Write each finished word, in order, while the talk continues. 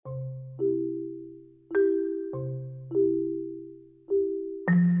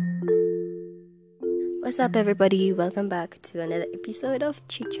What's up, everybody? Welcome back to another episode of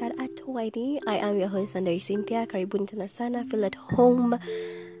Chit Chat at 20. I am your host, Andari Cynthia. Karibuni tena sana. Feel at home.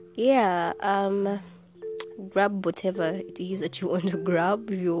 Yeah, grab whatever it is that you want to grab.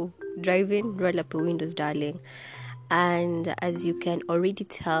 If you're driving, roll up your windows, darling. And as you can already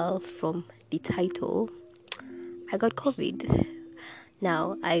tell from the title, I got COVID.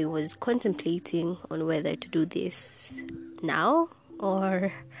 Now, I was contemplating on whether to do this now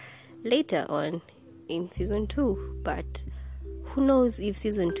or later on in season 2, but who knows if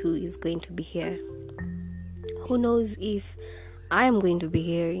season 2 is going to be here? Who knows if I'm going to be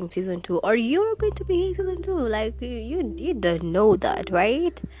here in season 2 or you're going to be here in season 2? Like, you don't know that,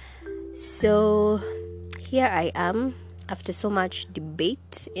 right? So here I am after so much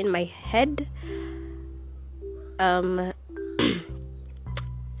debate in my head. So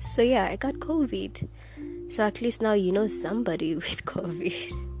yeah, I got COVID. So at least now you know somebody with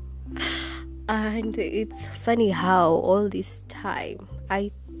COVID. And it's funny how all this time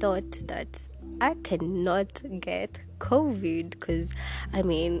I thought that I cannot get COVID because I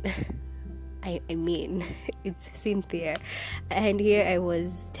mean it's Cynthia, and here I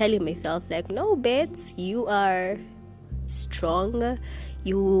was telling myself like, no, Bets, you are strong,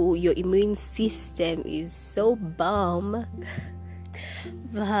 your immune system is so bomb.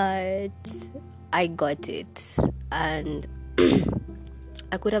 But I got it, and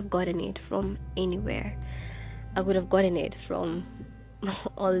I could have gotten it from anywhere. I could have gotten it from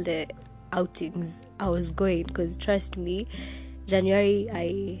all the outings I was going, because trust me, January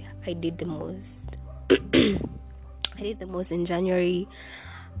I did the most. I did the most in January.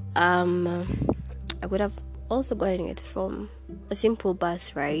 I could have also gotten it from a simple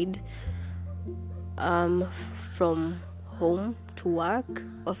bus ride, from home to work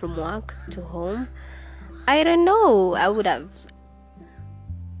or from work to home. I don't know.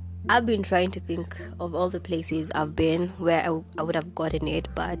 I've been trying to think of all the places I've been where I would have gotten it,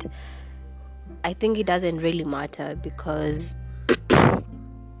 but I think it doesn't really matter because I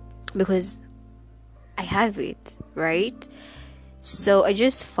have it, right? So I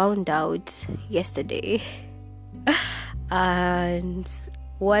just found out yesterday, and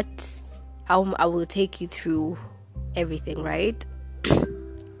I will take you through everything, right?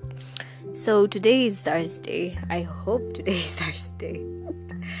 So today is Thursday. I hope today is Thursday.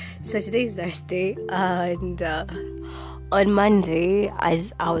 So today is Thursday, and on Monday,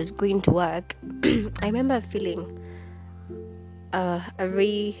 as I was going to work, I remember feeling a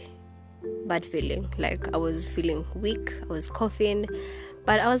very bad feeling. Like I was feeling weak, I was coughing,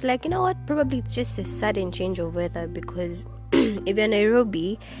 but I was like, you know what? Probably it's just a sudden change of weather, because if you're in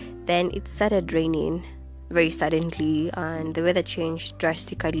Nairobi, then it started raining very suddenly and the weather changed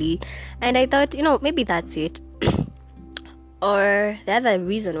drastically, and I thought, maybe that's it. Or the other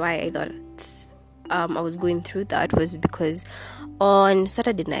reason why I thought I was going through that was because on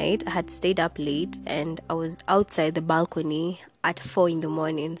Saturday night I had stayed up late and I was outside the balcony at 4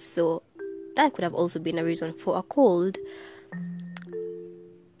 a.m. So that could have also been a reason for a cold.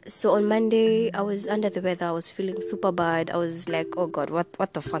 So on Monday I was under the weather. I was feeling super bad. I was like, oh god,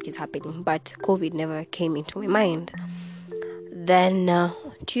 what the fuck is happening? But COVID never came into my mind. Then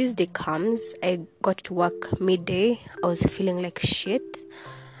Tuesday comes. I got to work midday. I was feeling like shit.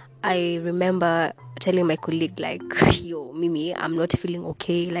 I remember telling my colleague like, yo, Mimi, I'm not feeling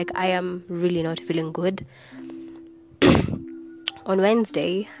okay. Like, I am really not feeling good. On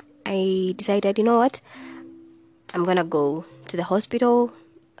Wednesday, I decided, you know what? I'm gonna go to the hospital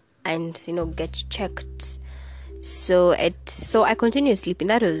and get checked. So I continued sleeping.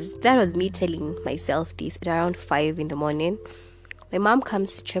 That was me telling myself this at around 5 a.m. My mom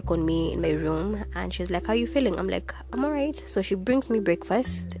comes to check on me in my room and she's like, how are you feeling? I'm like, I'm alright. So she brings me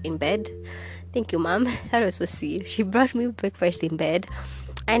breakfast in bed. Thank you, Mom. That was so sweet. She brought me breakfast in bed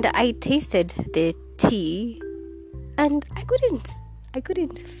and I tasted the tea and I couldn't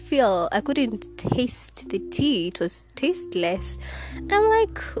taste the tea. It was tasteless. And I'm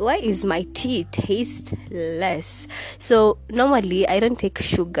like, why is my tea tasteless? So normally I don't take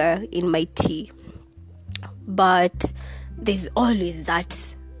sugar in my tea, but there's always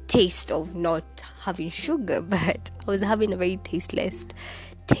that taste of not having sugar. But I was having a very tasteless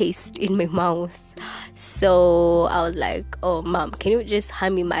taste in my mouth. So I was like, oh, Mom, can you just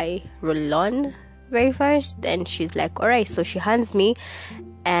hand me my roll-on very first? Then she's like, all right. So she hands me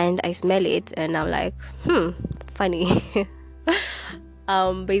and I smell it and I'm like, funny.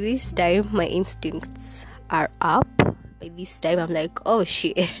 By this time my instincts are up. By this time I'm like, oh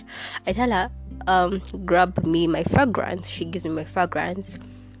shit. I tell her, grab me my fragrance. She gives me my fragrance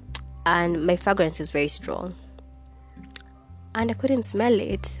and my fragrance is very strong. and I couldn't smell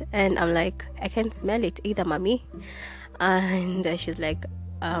it. And I'm like, I can't smell it either, mommy. And she's like,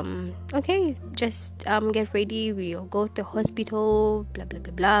 okay, just get ready, we'll go to the hospital, blah blah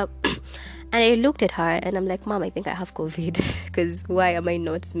blah blah. And I looked at her and I'm like, Mom, I think I have COVID because why am I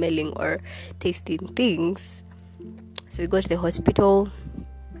not smelling or tasting things? So we go to the hospital.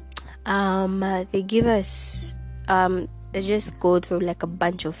 They give us they just go through like a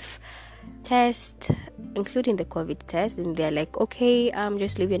bunch of tests, including the COVID test, and they're like, okay,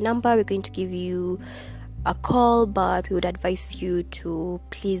 just leave your number, we're going to give you a call, but we would advise you to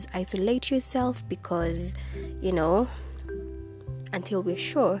please isolate yourself because, until we're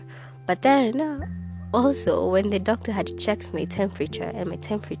sure. But then also when the doctor had checked my temperature and my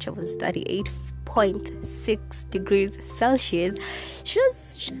temperature was 38.6 degrees Celsius, she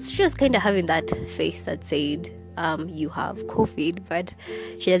was kind of having that face that said, you have COVID, but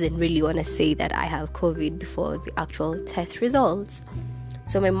she doesn't really want to say that I have COVID before the actual test results.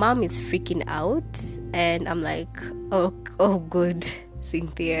 So my mom is freaking out, and I'm like, oh good,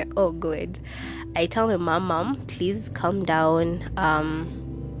 Cynthia, oh good. I tell my mom, please calm down.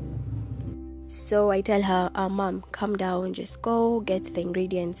 So I tell her, Mom, calm down, just go get the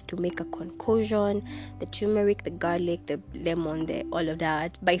ingredients to make a concoction, the turmeric, the garlic, the lemon, all of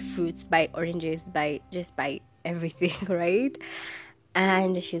that, buy fruits, buy oranges, buy everything, right?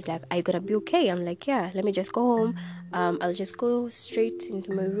 And she's like, are you gonna be okay? I'm like, yeah, let me just go home. I'll just go straight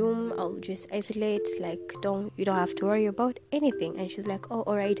into my room. I'll just isolate, like, you don't have to worry about anything. And she's like, oh,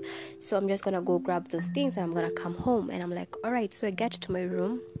 all right. So I'm just gonna go grab those things and I'm gonna come home. And I'm like, all right. So I get to my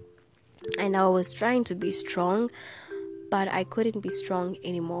room and I was trying to be strong, but I couldn't be strong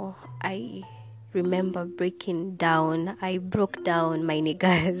anymore. I remember breaking down. I broke down, my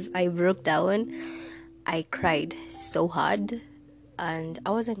niggas. I broke down. I cried so hard. And I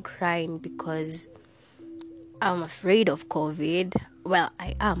wasn't crying because I'm afraid of COVID. Well,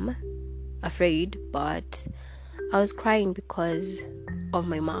 I am afraid, but I was crying because of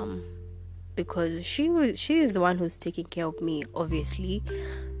my mom. Because she is the one who's taking care of me, obviously.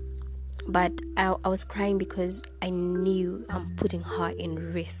 But I was crying because I knew I'm putting her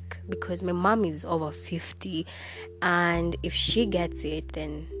in risk. Because my mom is over 50, and if she gets it,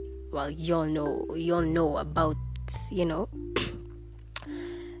 then, well, you'll know about,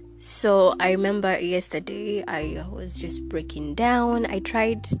 So I remember yesterday I was just breaking down. I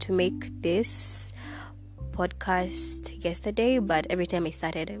tried to make this podcast yesterday, but every time I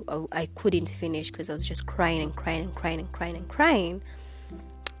started, I couldn't finish because I was just crying and crying and crying and crying and crying.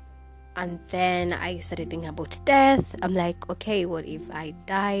 And then I started thinking about death. I'm like, okay, what if I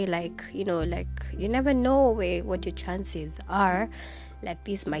die? Like, you never know what your chances are. Like,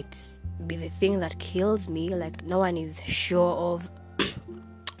 this might be the thing that kills me. Like, no one is sure of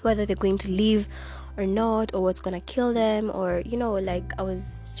whether they're going to live or not, or what's gonna kill them, or like, I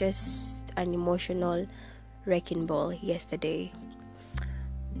was just an emotional wrecking ball yesterday.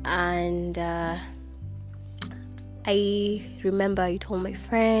 And I remember I told my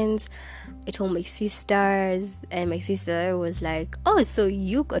friends, I told my sisters, and my sister was like, oh, so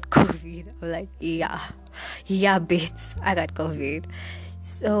you got COVID? I'm like, yeah, bits, I got COVID.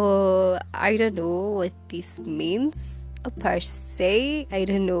 So I don't know what this means per se. I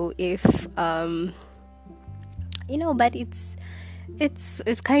don't know if but it's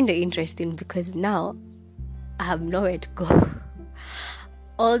kind of interesting because now I have nowhere to go.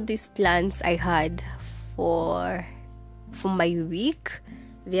 All these plans I had for my week,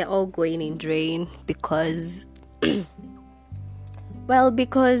 they're all going in drain because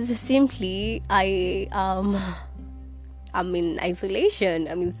because simply I'm in isolation.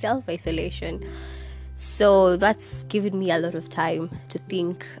 I'm in self-isolation. So that's given me a lot of time to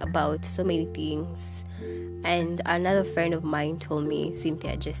think about so many things. And another friend of mine told me,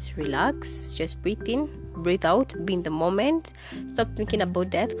 Cynthia, just relax, just breathe in, breathe out, be in the moment, stop thinking about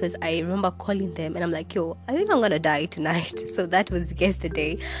death. Because I remember calling them and I'm like, yo, I think I'm gonna die tonight. So that was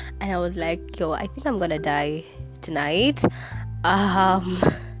yesterday, and I was like, yo, I think I'm gonna die tonight.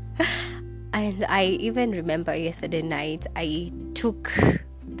 And I even remember yesterday night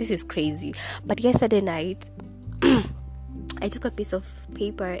this is crazy, but yesterday night I took a piece of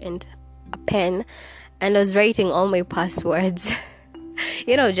paper and a pen and I was writing all my passwords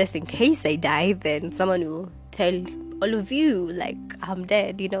just in case I die, then someone will tell all of you like I'm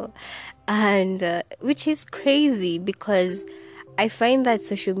dead, and which is crazy because I find that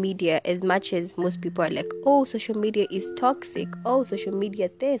social media, as much as most people are like, oh, social media is toxic, oh, social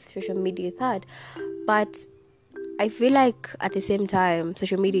media this, social media that, but I feel like at the same time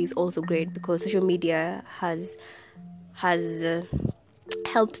social media is also great because social media has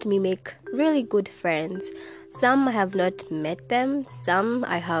helped me make really good friends. Some I have not met them, some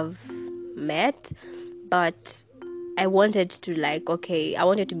I have met, but I wanted to I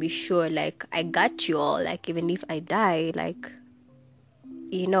wanted to be sure, I got you all, even if I die,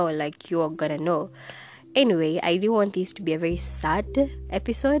 you're gonna know. Anyway, I didn't want this to be a very sad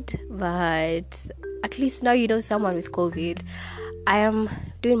episode, but at least now you know someone with COVID. I am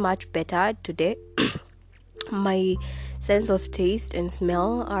doing much better today. My sense of taste and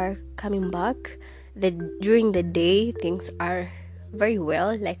smell are coming back. During the day, things are very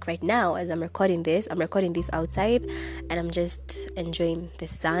well. Like right now, as I'm recording this outside, and I'm just enjoying the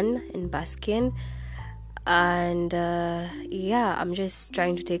sun and basking. And I'm just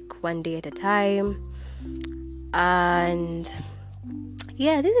trying to take one day at a time. And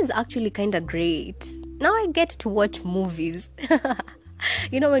this is actually kind of great. Now I get to watch movies.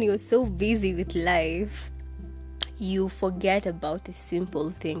 When you're so busy with life, you forget about the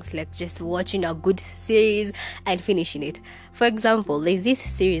simple things, like just watching a good series and finishing it. For example, there's this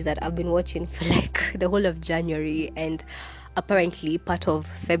series that I've been watching for the whole of January and apparently part of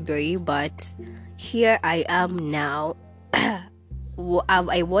February, but here I am now.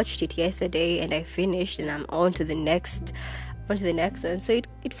 I watched it yesterday and I finished, and I'm on to the next one. So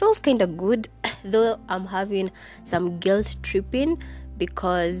it feels kind of good, though I'm having some guilt tripping,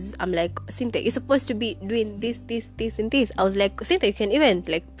 because I'm like, Cynthia, you're supposed to be doing this, and this. I was like, Cynthia, you can even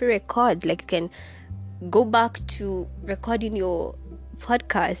pre-record, you can go back to recording your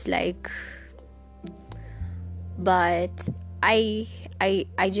podcast, but I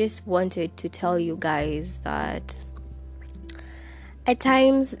just wanted to tell you guys that at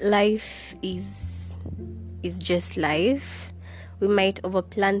times life is just life. We might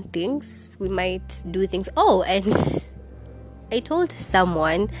overplan things, we might do things. Oh, and I told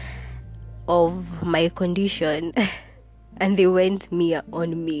someone of my condition and they went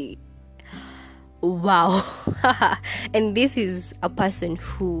on me. Wow. And this is a person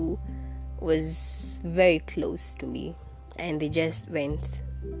who was very close to me, and they just went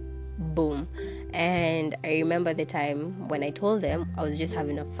boom. And I remember the time when I told them I was just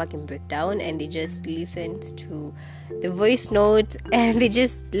having a fucking breakdown, and they just listened to the voice note and they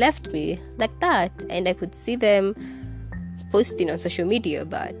just left me like that. And I could see them posting on social media,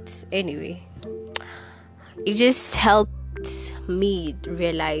 but anyway, it just helped me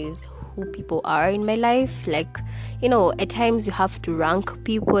realize who people are in my life. At times you have to rank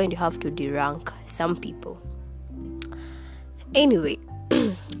people and you have to derank some people. Anyway,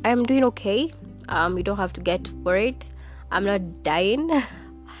 I'm doing okay. You don't have to get worried. I'm not dying.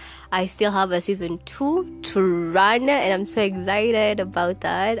 I still have a season 2 to run, and I'm so excited about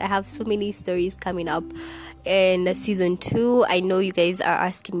that. I have so many stories coming up in season 2. I know you guys are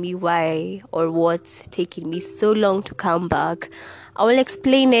asking me why or what's taking me so long to come back. I will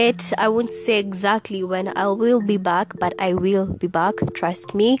explain it. I won't say exactly when I will be back, but I will be back.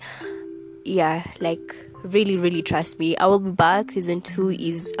 Trust me. Yeah, really, really trust me. I will be back. Season 2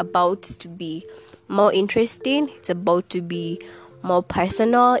 is about to be more interesting. It's about to be more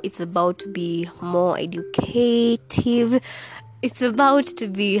personal. It's about to be more educative. It's about to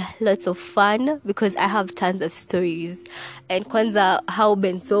be lots of fun because I have tons of stories. And kwanza, how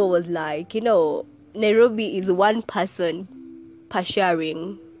Benso was like, Nairobi is one person per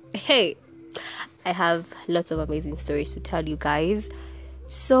sharing. Hey, I have lots of amazing stories to tell you guys.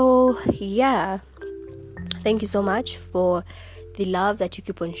 So thank you so much for the love that you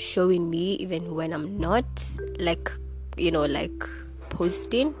keep on showing me, even when I'm not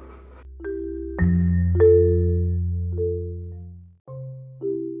posting.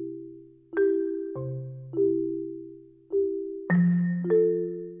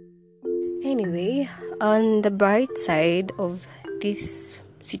 Anyway, on the bright side of this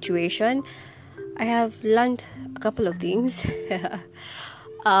situation, I have learned a couple of things.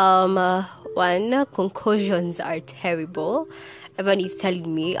 One, concussions are terrible. Everyone is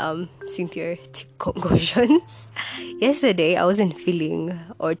telling me, Cynthia, take concussions. Yesterday, I wasn't feeling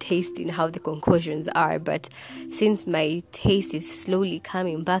or tasting how the concussions are, but since my taste is slowly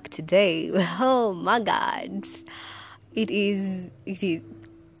coming back today, oh my God, it's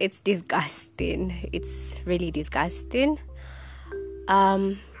disgusting. It's really disgusting.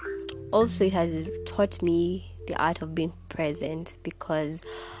 Also, it has taught me the art of being present, because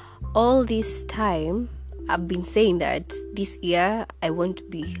all this time I've been saying that this year I want to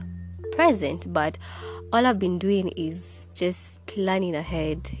be present, but all I've been doing is just planning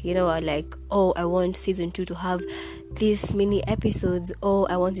ahead. I want season 2 to have this many episodes.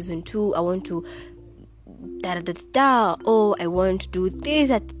 I want season 2, I want to I want to do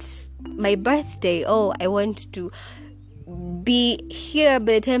this at my birthday. I want to be here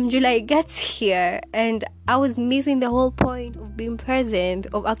by the time July gets here. And I was missing the whole point of being present,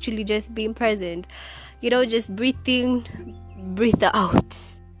 of actually just being present, just breathe out,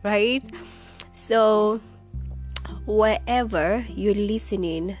 right? So wherever you're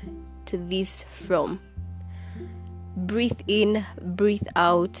listening to this from, breathe in, breathe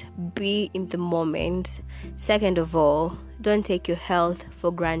out, be in the moment. Second of all, don't take your health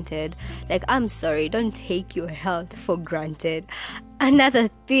for granted. I'm sorry, don't take your health for granted. Another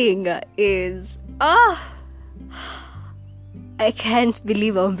thing is, I can't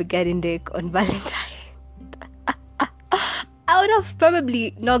believe I won't be getting dick on Valentine. I would have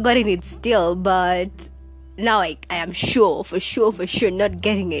probably not gotten it still, but now I am sure, for sure, not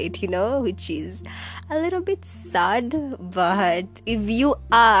getting it, which is a little bit sad. But if you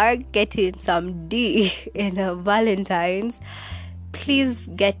are getting some D in a Valentine's, please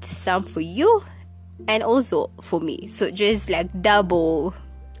get some for you and also for me. So just double.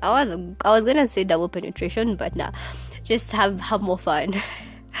 I was gonna say double penetration, but nah, just have more fun.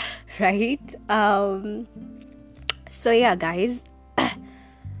 Right? So yeah, guys,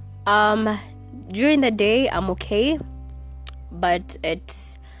 during the day I'm okay, but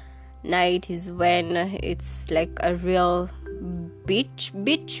at night is when it's like a real bitch,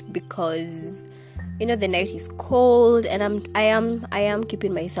 because the night is cold, and I am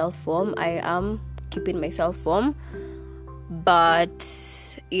keeping myself warm. But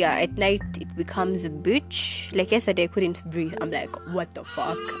yeah, at night it becomes a bitch. Like yesterday I couldn't breathe. I'm like, what the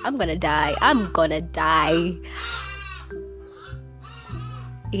fuck? I'm gonna die.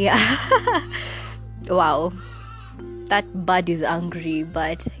 Yeah. Wow, that bird is angry.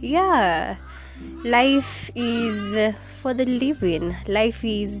 But yeah, life is for the living. Life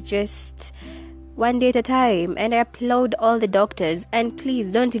is just one day at a time. And I applaud all the doctors. And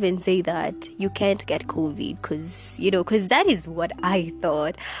please don't even say that you can't get COVID, because that is what I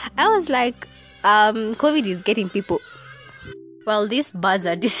thought. I was like, COVID is getting people. Well, these birds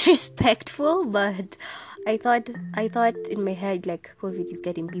are disrespectful, but I thought in my head, COVID is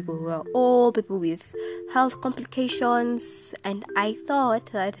getting people who are old, people with health complications, and I thought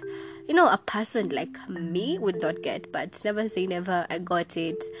that a person like me would not get. But never say never, I got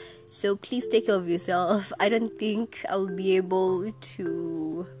it. So please take care of yourself. I don't think I'll be able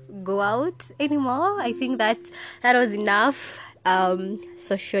to go out anymore. I think that was enough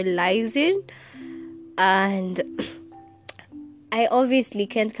socializing. And I obviously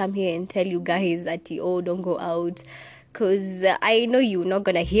can't come here and tell you guys that, don't go out, because I know you're not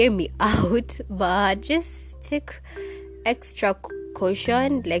gonna hear me out. But just take extra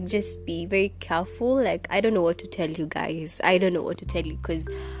caution, just be very careful. I don't know what to tell you guys. Because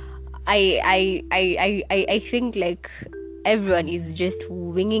I think everyone is just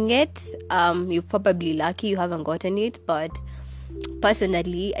winging it. You're probably lucky you haven't gotten it, but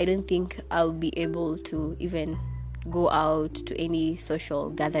personally I don't think I'll be able to even go out to any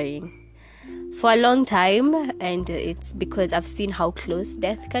social gathering for a long time. And it's because I've seen how close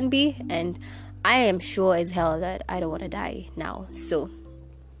death can be, and I am sure as hell that I don't want to die now. So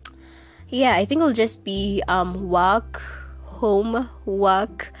yeah, I think it'll just be work home.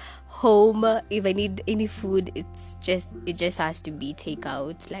 If I need any food, it just has to be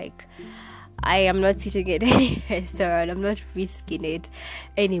takeout. I am not sitting at any restaurant. I'm not risking it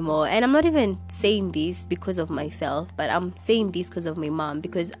anymore. And I'm not even saying this because of myself, but I'm saying this because of my mom,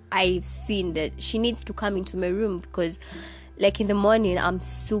 because I've seen that she needs to come into my room, because in the morning I'm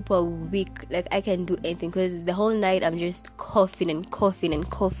super weak. I can do anything, because the whole night I'm just coughing.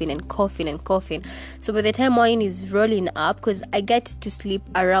 So by the time morning is rolling up, because I get to sleep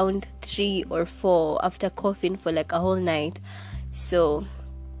around 3 or 4 after coughing for a whole night. So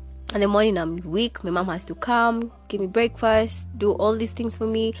in the morning I'm weak. My mom has to come, give me breakfast, do all these things for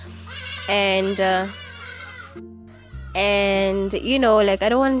me, and I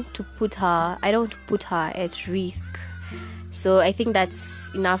don't want to put her at risk. So I think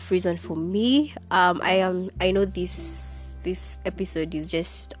that's enough reason for me. I know this episode is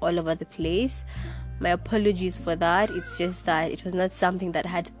just all over the place. My apologies for that. It's just that it was not something that I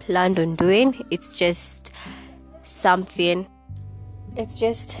had planned on doing. It's just something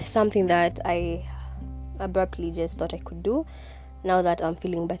that I abruptly just thought I could do, now that I'm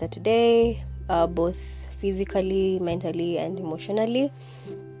feeling better today, both physically, mentally, and emotionally.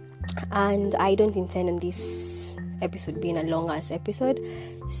 And I don't intend on this episode being a long ass episode.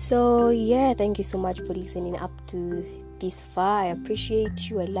 So yeah, thank you so much for listening up to this far. I appreciate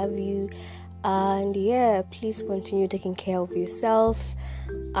you. I love you. And yeah, please continue taking care of yourself.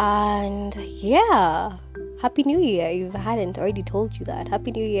 And yeah, Happy New Year, if I hadn't already told you that. Happy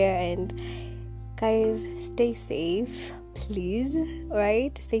New Year, and guys, stay safe. please.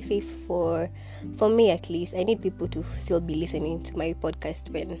 Alright, stay safe for me at least. I need people to still be listening to my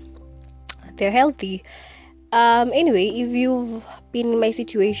podcast when they're healthy. Anyway, if you've been in my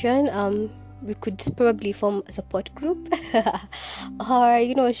situation, we could probably form a support group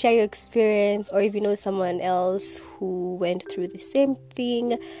or share your experience, or if you know someone else who went through the same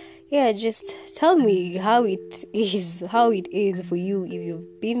thing, yeah, just tell me how it is for you if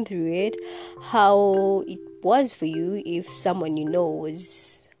you've been through it, how it was for you if someone you know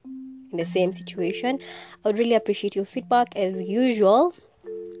was in the same situation. I would really appreciate your feedback as usual.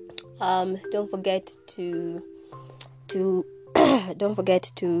 Don't forget to don't forget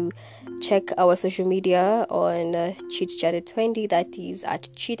to check our social media on cheat chat at 20. That is at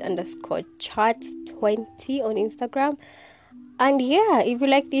cheat_chat20 on Instagram. And yeah, if you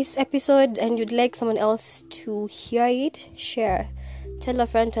like this episode and you'd like someone else to hear it, share. Tell a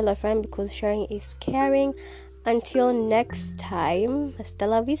friend, because sharing is caring. Until next time, hasta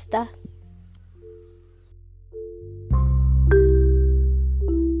la vista.